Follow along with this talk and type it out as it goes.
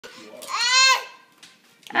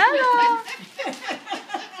Ella.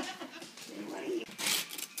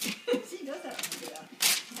 She knows how to do that.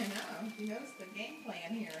 I know. She knows the game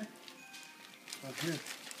plan here. Oh, here.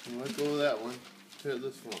 Let go of that one. Tear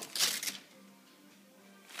this one off.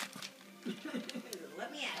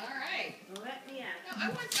 Let me out. All right. Let me out. No, I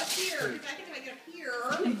want up here. Because I can get up here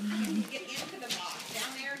and get into the box.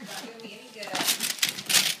 Down there is not doing me any good.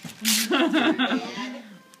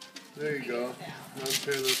 There you go. Now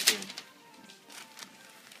tear this one.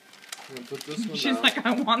 I'm going to put this one She's down. like,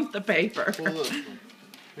 I want the paper. Pull this one.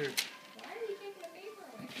 Here. Why are you taking the paper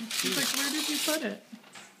away? She's like, where did you put it?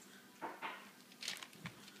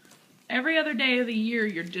 Every other day of the year,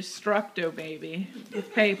 you're destructo, baby,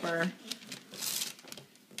 with paper.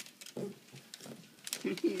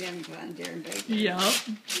 He's having fun tearing paper. Yup. That's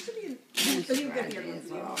right, it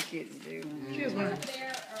is what all kids do. She's one. Tear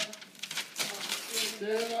it off.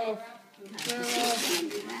 Tear it off.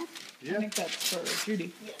 I Yeah. think that's for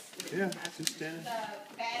Judy. Yeah. Just stand.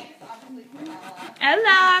 The bag is obviously for Ella.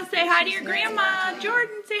 Ella, say hi to your grandma.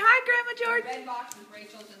 Jordan, say hi, Grandma The Jordan. red box is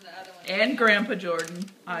Rachel's and the other one. And Grandpa Jordan,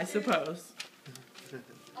 I suppose.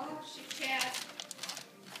 Oh, Chad.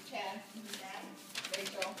 Chad.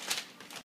 Rachel.